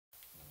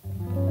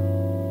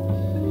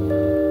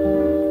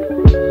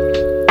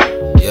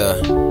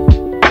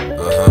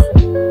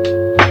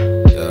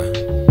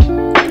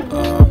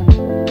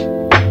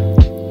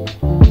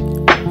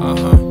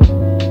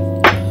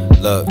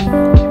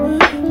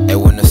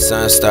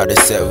Sun started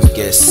set, we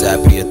get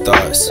sappier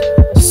thoughts.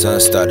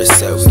 Sun started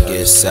set, we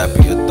get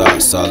sappier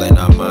thoughts, all in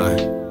our mind.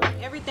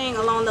 Everything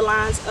along the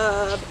lines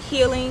of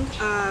healing,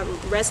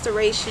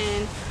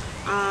 restoration,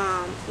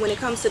 when it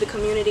comes to the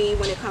community,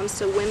 when it comes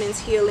to women's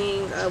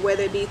healing,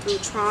 whether it be through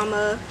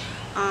trauma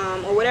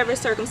or whatever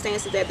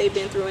circumstances that they've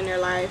been through in their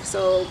life.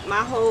 So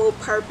my whole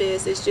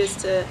purpose is just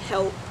to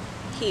help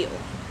heal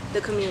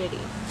the community,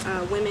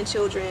 women,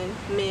 children,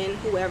 men,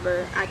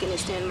 whoever I can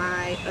extend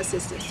my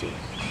assistance to.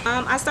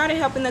 I started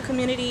helping the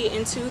community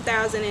in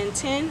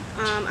 2010.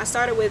 I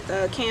started with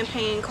a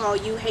campaign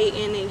called You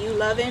Hatin' and You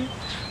Lovin'.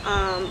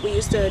 We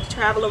used to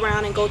travel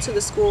around and go to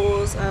the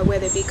schools,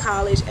 whether it be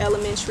college,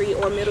 elementary,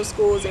 or middle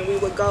schools, and we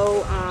would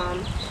go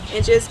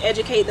and just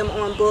educate them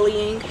on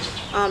bullying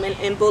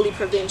and bully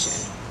prevention.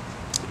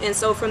 And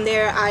so from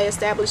there, I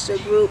established a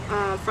group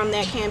from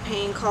that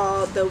campaign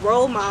called the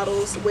Role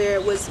Models, where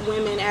it was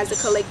women as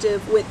a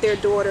collective with their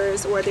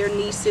daughters or their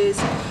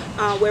nieces,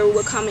 where we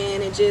would come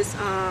in and just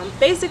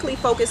basically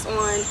focus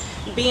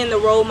on being the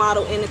role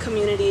model in the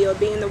community or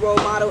being the role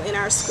model in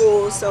our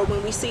schools. So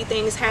when we see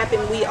things happen,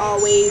 we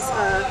always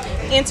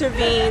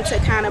intervene to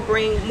kind of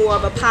bring more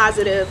of a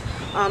positive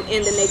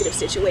in the negative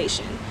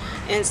situation.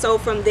 And so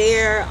from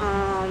there,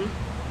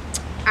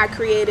 I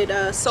created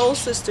a Soul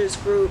Sisters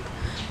group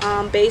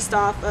based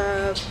off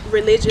of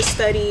religious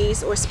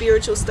studies or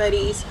spiritual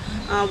studies,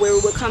 where we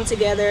would come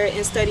together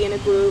and study in a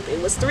group.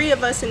 It was 3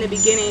 of us in the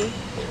beginning,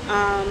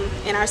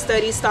 and our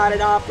studies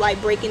started off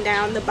like breaking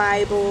down the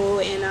Bible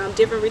and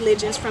different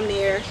religions from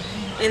there,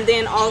 and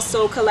then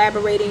also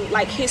collaborating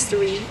like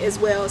history as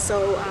well.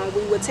 So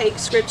we would take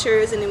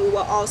scriptures and then we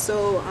would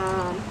also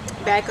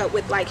back up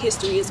with like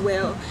history as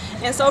well.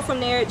 And so from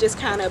there it just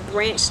kind of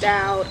branched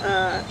out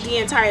the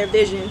entire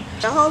vision.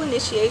 The whole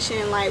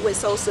initiation like with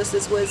Soul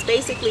Sisters was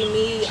basically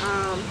me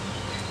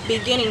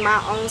beginning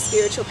my own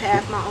spiritual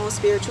path, my own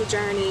spiritual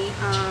journey,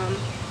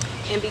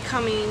 and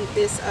becoming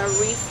this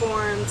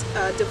reformed,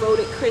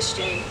 devoted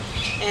Christian.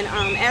 And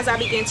as I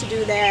began to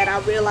do that, I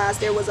realized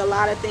there was a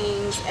lot of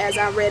things as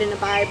I read in the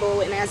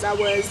Bible and as I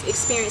was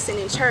experiencing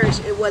in church,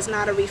 it was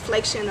not a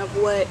reflection of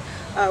what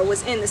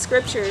was in the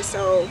scripture.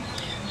 So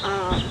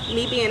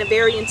me being a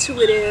very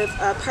intuitive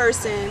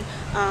person,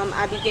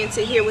 I began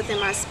to hear within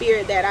my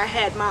spirit that I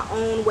had my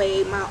own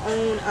way,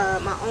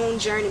 my own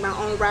journey, my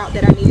own route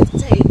that I needed to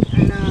take,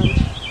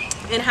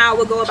 and how I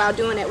would go about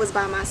doing that was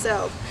by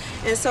myself.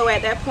 And so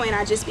at that point,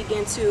 I just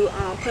began to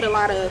put a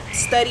lot of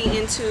study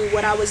into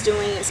what I was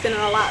doing and spending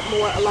a lot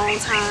more alone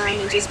time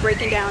and just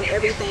breaking down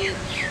everything.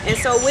 And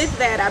so with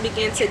that, I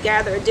began to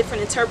gather a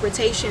different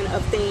interpretation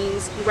of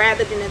things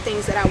rather than the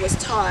things that I was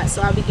taught.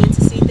 So I began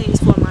to see things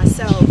for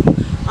myself.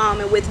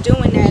 And with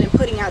doing that and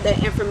putting out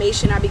that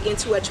information, I began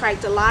to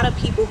attract a lot of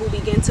people who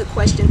begin to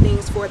question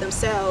things for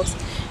themselves.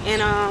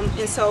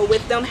 And so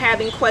with them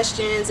having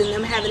questions and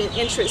them having an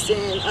interest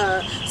in,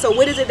 so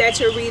what is it that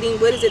you're reading?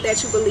 What is it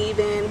that you believe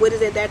in? What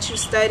is it that you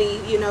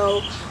study? You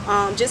know,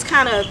 just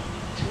kind of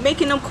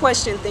making them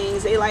question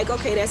things. They like,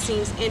 okay, that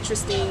seems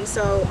interesting.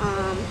 So,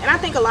 and I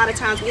think a lot of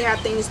times we have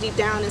things deep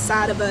down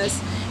inside of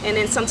us, and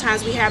then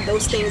sometimes we have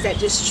those things that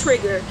just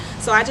trigger.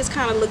 So I just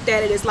kind of looked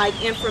at it as like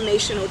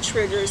informational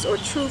triggers or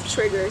truth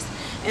triggers.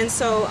 And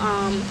so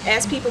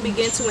as people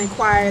begin to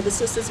inquire, the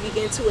sisters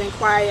begin to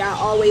inquire, I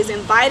always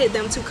invited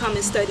them to come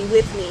and study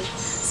with me.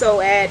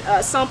 So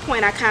at some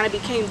point I kind of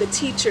became the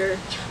teacher,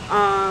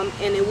 and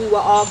then we will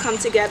all come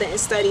together and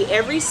study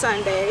every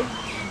Sunday.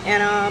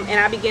 And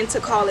I began to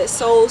call it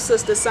Soul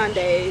Sister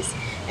Sundays.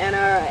 And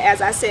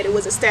as I said, it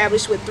was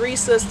established with 3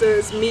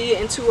 sisters, me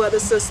and 2 other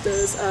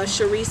sisters,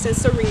 Sharice and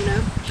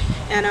Serena.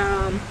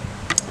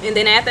 And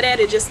then after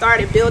that, it just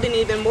started building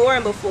even more.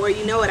 And before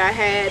you know it, I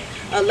had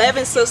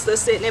 11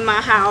 sisters sitting in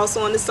my house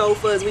on the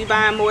sofas. We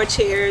buying more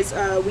chairs.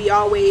 We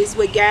always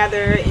would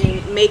gather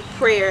and make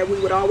prayer. We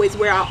would always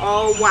wear our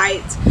all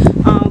white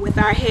with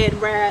our head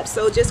wraps.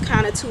 So just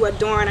kind of to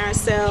adorn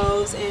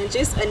ourselves and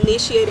just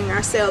initiating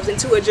ourselves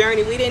into a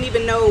journey we didn't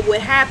even know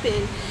would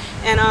happen.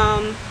 And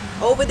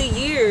over the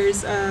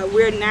years,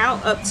 we're now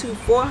up to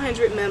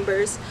 400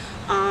 members.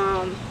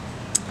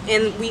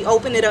 And we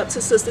open it up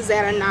to sisters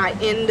that are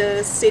not in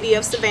the city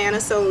of Savannah.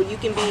 So you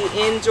can be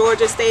in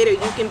Georgia State, or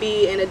you can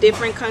be in a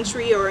different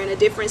country or in a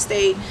different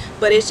state.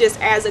 But it's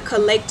just as a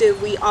collective,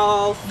 we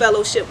all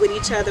fellowship with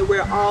each other.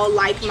 We're all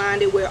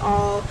like-minded. We're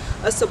all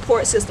a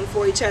support system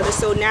for each other.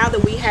 So now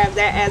that we have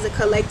that as a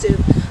collective,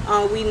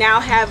 we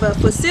now have a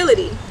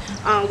facility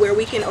where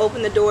we can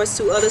open the doors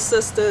to other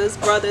sisters,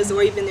 brothers,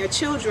 or even their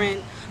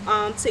children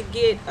to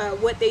get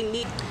what they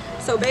need.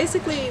 So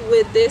basically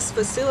with this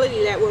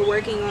facility that we're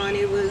working on,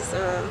 it was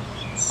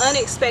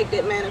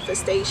unexpected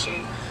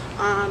manifestation,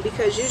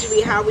 because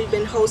usually how we've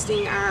been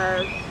hosting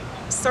our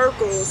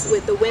circles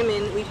with the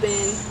women,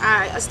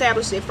 I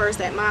established it first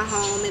at my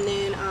home, and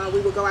then we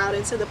would go out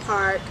into the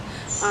park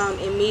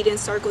and meet in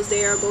circles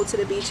there, go to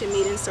the beach and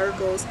meet in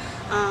circles.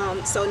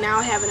 So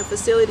now having a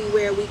facility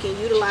where we can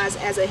utilize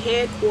as a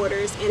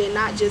headquarters, and it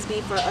not just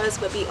be for us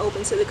but be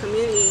open to the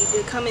community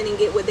to come in and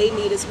get what they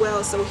need as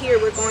well. So here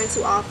we're going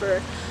to offer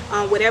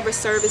whatever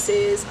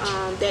services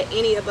that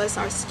any of us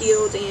are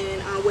skilled in,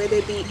 whether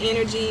it be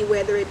energy,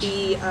 whether it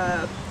be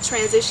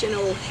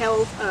transitional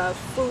health,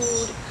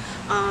 food.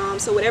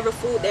 So whatever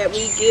food that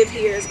we give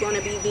here is going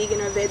to be vegan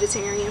or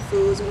vegetarian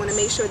foods. We want to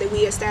make sure that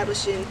we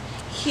establishing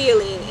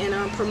healing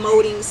and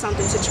promoting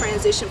something to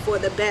transition for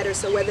the better.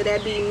 So whether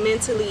that be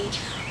mentally,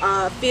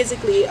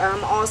 physically,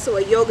 I'm also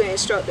a yoga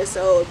instructor.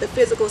 So the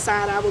physical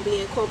side, I will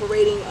be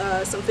incorporating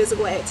some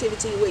physical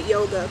activity with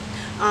yoga.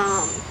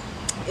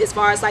 As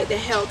far as like the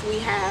health, we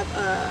have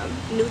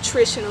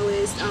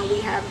nutritionalists, we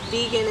have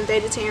vegan and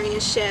vegetarian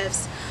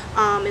chefs,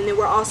 and then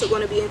we're also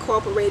going to be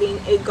incorporating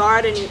a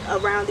garden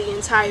around the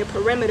entire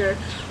perimeter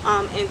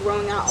and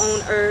growing our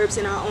own herbs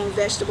and our own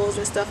vegetables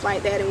and stuff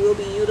like that, and we'll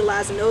be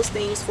utilizing those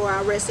things for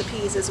our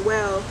recipes as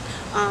well.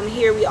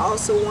 Here we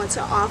also want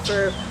to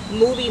offer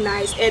movie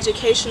nights,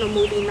 educational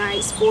movie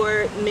nights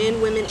for men,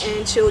 women,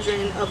 and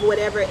children of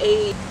whatever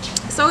age.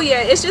 So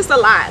yeah, it's just a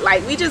lot.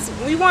 Like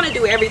we want to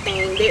do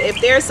everything. If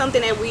there's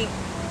something that we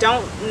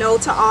don't know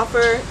to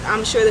offer,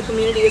 I'm sure the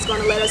community is going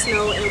to let us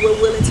know, and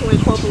we're willing to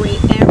incorporate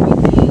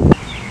everything.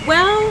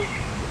 Well,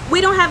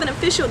 we don't have an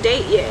official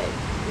date yet.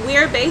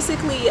 We're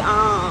basically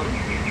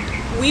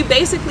we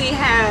basically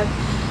have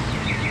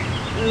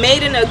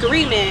made an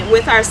agreement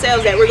with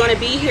ourselves that we're going to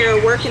be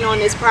here working on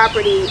this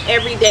property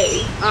every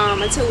day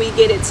until we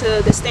get it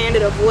to the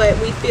standard of what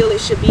we feel it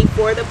should be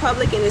for the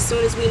public, and as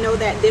soon as we know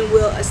that, then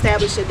we'll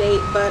establish a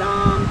date. But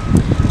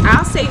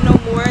I'll say no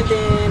more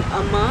than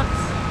a month,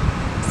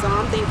 so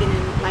I'm thinking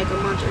in like a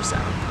month or so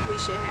we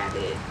should have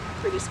it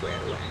pretty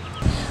squared away.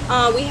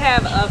 We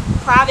have a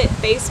private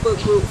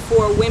Facebook group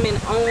for women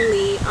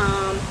only,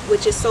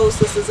 which is Soul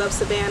Sisters of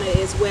Savannah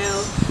as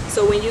well.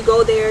 So when you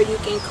go there, you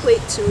can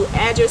click to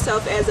add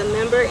yourself as a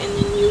member, and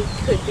then you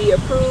could be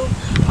approved.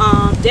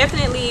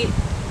 Definitely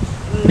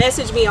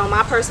message me on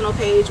my personal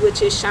page,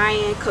 which is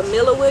Cheyenne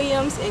Camilla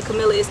Williams, and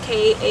Camilla is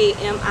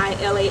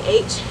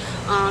K-A-M-I-L-A-H.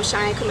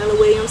 Cheyenne Camilla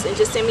Williams, and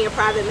just send me a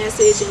private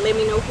message and let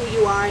me know who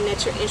you are and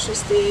that you're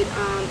interested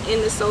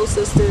in the Soul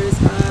Sisters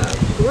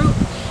group,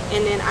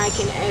 and then I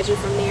can add you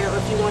from there. Or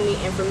if you want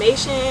any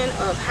information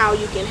of how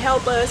you can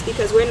help us,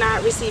 because we're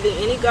not receiving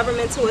any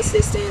governmental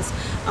assistance,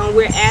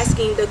 we're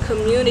asking the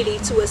community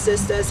to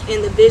assist us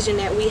in the vision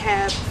that we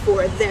have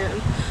for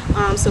them.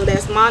 So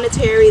that's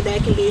monetary,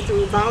 that can be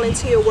through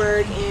volunteer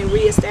work and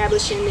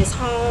reestablishing this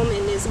home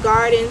and this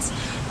gardens.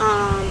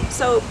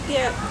 So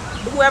yeah,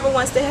 whoever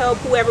wants to help,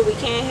 whoever we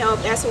can help,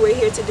 that's what we're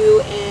here to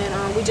do,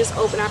 and we just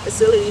open our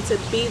facility to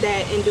be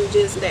that and do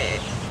just that.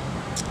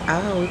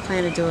 Oh, we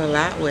plan to do a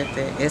lot with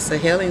it. It's a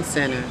healing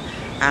center.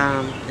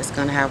 It's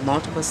going to have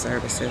multiple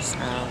services.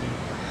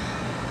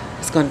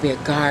 It's going to be a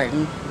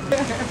garden.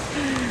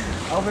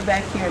 Over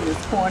back here in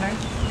this corner,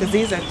 because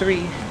these are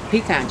 3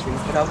 pecan trees,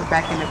 but over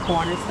back in the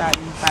corner,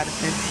 starting by the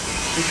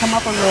fence, we come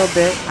up a little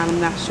bit. I'm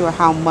not sure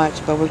how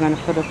much, but we're going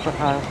to put a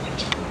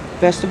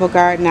vegetable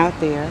garden out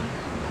there,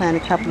 plant a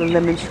couple of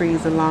lemon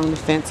trees along the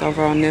fence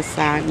over on this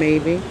side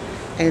maybe,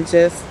 and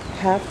just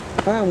have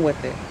fun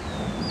with it.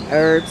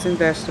 Herbs and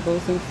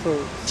vegetables and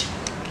fruits.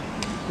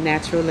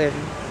 Natural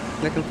living.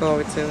 Looking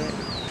forward to it.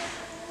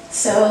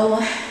 So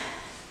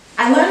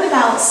I learned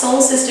about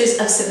Soul Sisters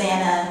of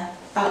Savannah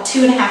about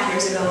 2.5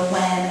 years ago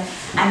when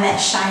I met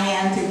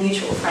Cheyenne through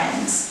mutual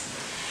friends.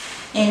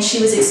 And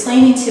she was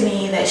explaining to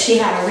me that she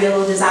had a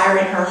real desire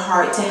in her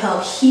heart to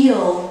help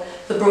heal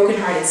the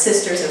brokenhearted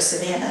sisters of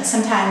Savannah.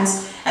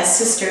 Sometimes as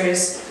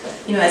sisters,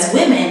 you know, as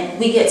women,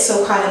 we get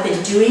so caught up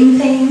in doing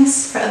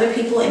things for other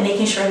people and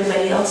making sure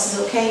everybody else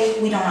is okay,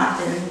 we don't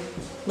often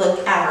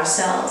look at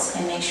ourselves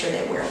and make sure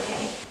that we're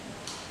okay.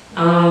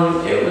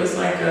 It was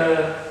like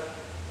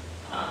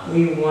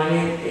we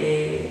wanted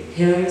a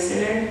healing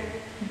center,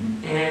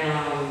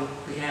 and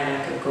we had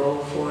like a goal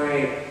for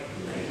it.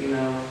 Like, you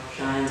know,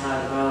 Cheyenne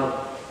talked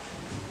about,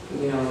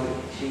 you know,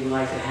 she would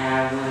like to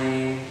have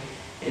one,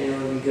 and it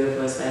would be good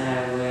for us to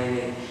have one,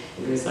 and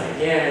it was like,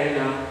 yeah, you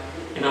know,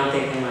 and I'm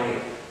thinking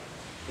like,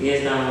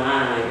 years down the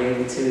line, like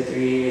maybe 2 or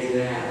 3 years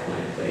we'll have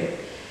one, but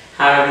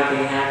how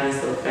everything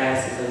happens so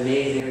fast is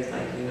amazing. It's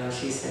like, you know,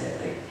 she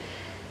said, like,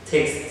 it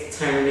takes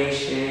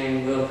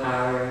determination,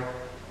 willpower,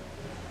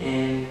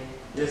 and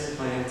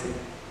discipline to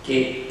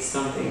get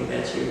something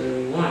that you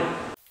really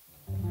want.